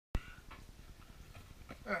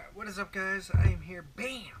Alright, what is up, guys? I am here,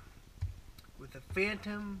 bam, with the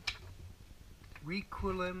Phantom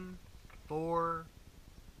Requlem for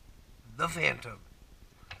the Phantom.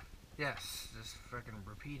 Yes, just freaking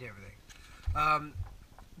repeat everything.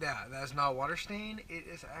 Yeah, that is not water stain. It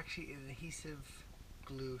is actually an adhesive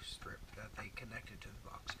glue strip that they connected to the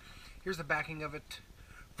box. Here's the backing of it.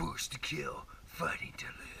 Forced to kill, fighting to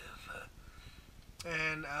live.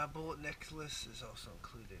 And a bullet necklace is also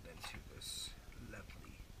included into this lovely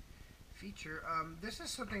feature. This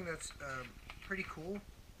is something that's pretty cool.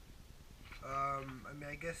 I mean,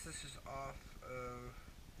 I guess this is off of...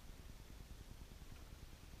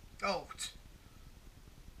 Oh!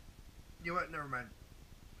 You know what? Never mind.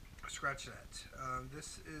 Scratch that.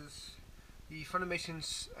 This is the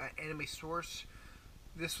Funimation's anime source.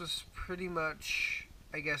 This was pretty much,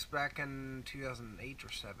 I guess, back in 2008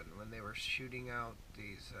 or 7 when they were shooting out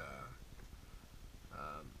these,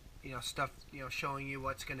 stuff, showing you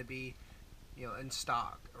what's going to be, in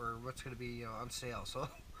stock or what's going to be, on sale. So,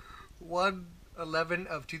 1/11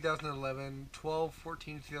 of 2011,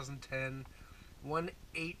 12/14 2010,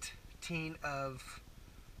 1/18 of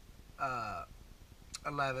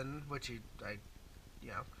 11, which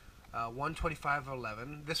 1/25 of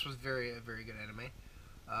 11. This was a very good anime.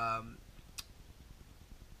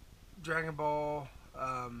 Dragon Ball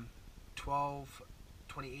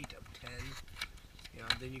 12/28 of 10.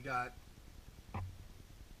 Then you got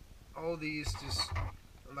all these. Just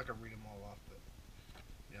I'm not gonna read them all off, but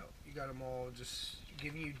you got them all just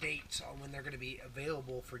giving you dates on when they're going to be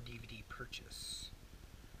available for DVD purchase.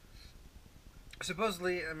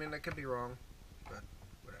 Supposedly, I mean, I could be wrong, but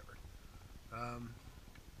whatever.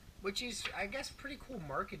 Which is, I guess, pretty cool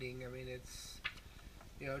marketing. I mean, it's,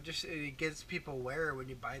 just it gets people aware when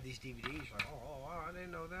you buy these DVDs. Like, oh, I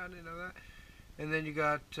didn't know that, And then you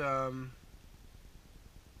got,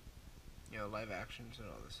 live actions and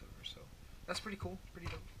all this stuff. So that's pretty cool, pretty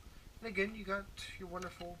dope. And again, you got your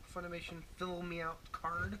wonderful Funimation Fill Me Out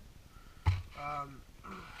card. Why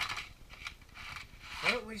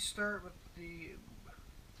don't we start with the...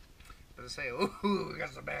 I was going to say, ooh, we got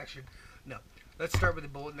some action. No, let's start with the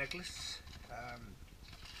bullet necklace.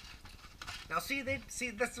 Now, see, this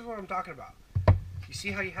is what I'm talking about. You see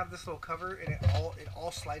how you have this little cover and it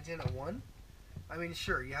all slides in at one? I mean,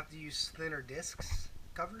 sure, you have to use thinner discs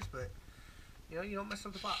covers, but you don't mess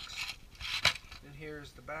up the box. And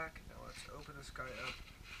here's the back. Now let's open this guy up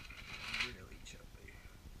really gently.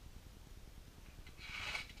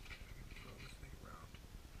 Throw this thing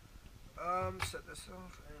around. Set this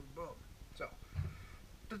off and boom. So,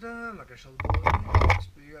 ta-da! I'm not gonna show the bullet.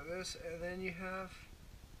 But you got this, and then you have.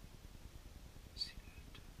 See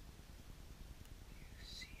that? You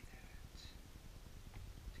see that?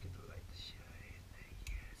 Let's get the light to shine.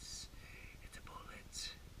 Yes, it's a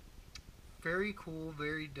bullet. Very cool,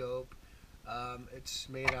 very dope. It's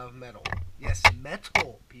made out of metal. Yes,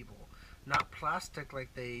 metal, people. Not plastic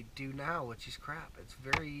like they do now, which is crap. It's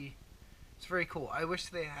very cool. I wish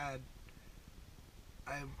they had,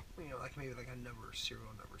 like maybe like a number,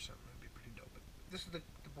 serial number or something. That'd be pretty dope. But this is the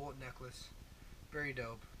bullet necklace. Very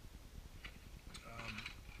dope.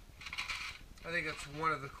 I think that's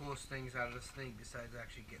one of the coolest things out of this thing, besides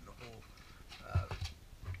actually getting the whole,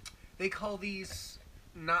 they call these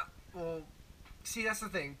not, well, see, that's the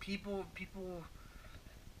thing. People,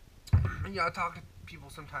 I talk to people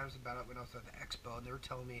sometimes about it when I was at the expo, and they were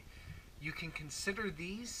telling me you can consider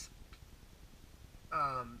these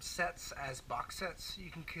sets as box sets.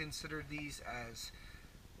 You can consider these as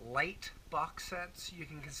light box sets. You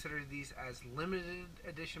can consider these as limited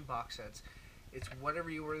edition box sets. It's whatever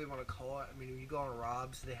you really want to call it. I mean, when you go on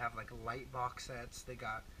Rob's, they have like light box sets. They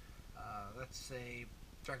got, let's say,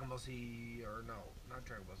 Dragon Ball Z, or no, not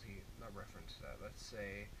Dragon Ball Z, not reference that. Let's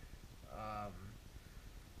say,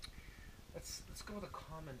 let's go with a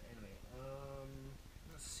common anime.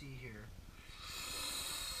 Let's see here.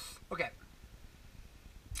 Okay,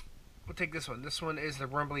 we'll take this one. This one is the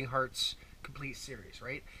Rumbling Hearts Complete Series,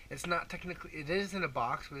 right? It's not technically, it is in a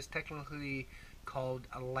box, but it's technically called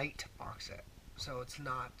a light box set. So it's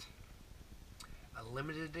not a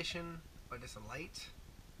limited edition, but it's a light.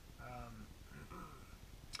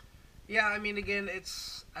 Yeah, I mean, again,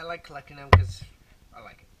 I like collecting them because I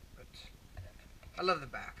like it, but I love the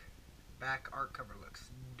back. Back art cover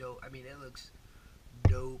looks dope. I mean, it looks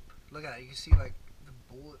dope. Look at it. You can see, like, the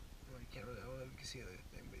bullet. Well, you can't really, I don't know if you can see the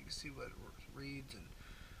thing, but you can see what it reads, and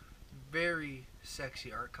very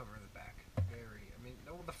sexy art cover in the back. Very, I mean,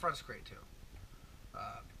 well, the front's great, too.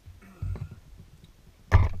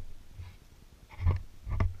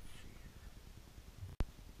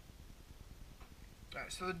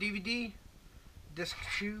 Alright, so the DVD, disc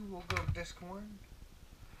 2, we'll go with disc 1.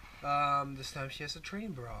 This time she has a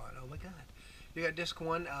train bra on. Oh my god. You got disc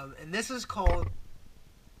one, and this is called.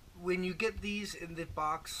 When you get these in the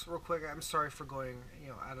box, real quick. I'm sorry for going,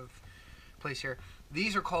 out of place here.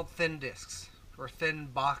 These are called thin discs or thin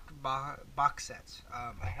box sets.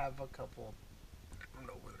 I have a couple. I don't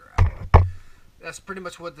know where they're at. But that's pretty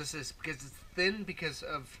much what this is because it's thin because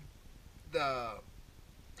of the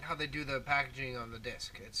how they do the packaging on the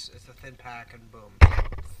disc. It's a thin pack and boom,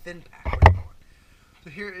 thin pack. What do you want? So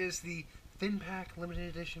here is the thin pack limited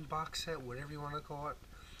edition box set, whatever you want to call it.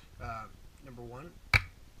 Number one,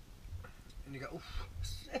 and you got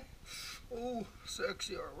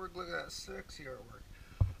sexy artwork. Look at that sexy artwork.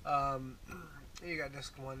 You got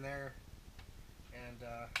disc one there, and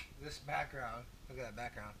this background. Look at that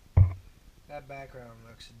background. That background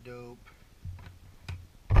looks dope.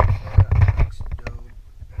 That looks dope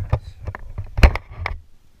as hell.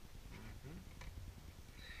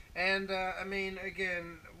 And I mean,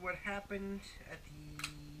 again, what happened at the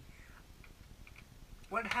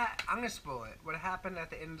I'm gonna spoil it. What happened at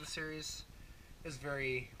the end of the series is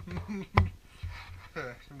very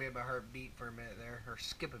made my heart beat for a minute there, or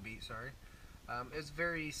skip a beat. Sorry. It's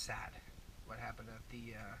very sad what happened at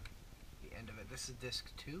the end of it. This is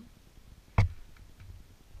disc 2.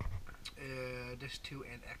 Disc 2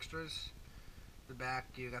 and extras. The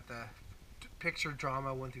back, you got the picture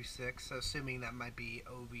drama 1 through 6, so assuming that might be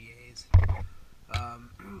OVAs.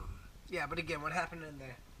 Yeah, but again, what happened in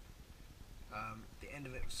the end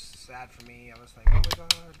of it was sad for me. I was like, oh my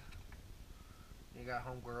god. You got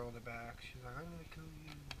homegirl in the back. She's like, I'm gonna kill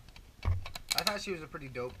you. I thought she was a pretty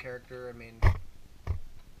dope character. I mean,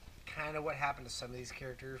 kind of what happened to some of these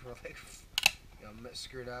characters where like,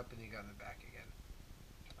 screwed up and you got in the back again.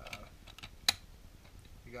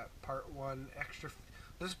 You got part 1 extra.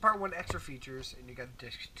 This is part 1 extra features, and you got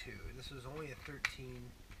disc 2. This was only a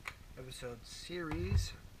 13 episode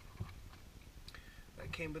series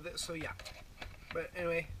that came with it. So yeah. But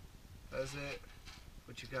anyway, that's it.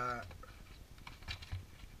 What you got?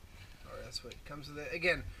 Alright, that's what comes with it.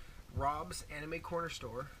 Again, Rob's Anime Corner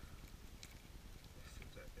Store.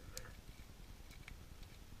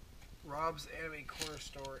 Rob's Anime Corner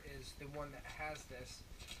Store is the one that has this.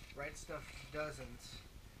 Right Stuff doesn't.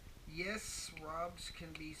 Yes, Rob's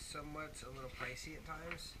can be somewhat a little pricey at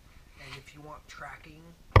times, and if you want tracking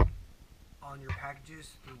on your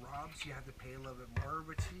packages through Rob's, you have to pay a little bit more,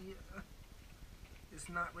 which is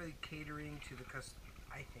not really catering to the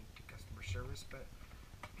I think to customer service. But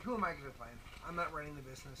who am I going to find? I'm not running the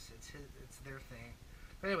business. It's their thing.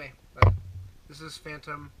 But anyway, this is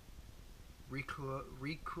Phantom Requlem.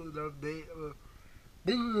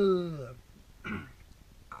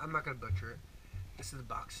 I'm not going to butcher it. This is the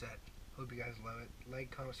box set. Hope you guys love it.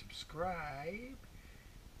 Like, comment, subscribe.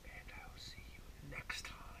 And I'll see you next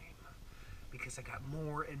time. Because I got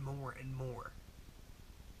more and more and more.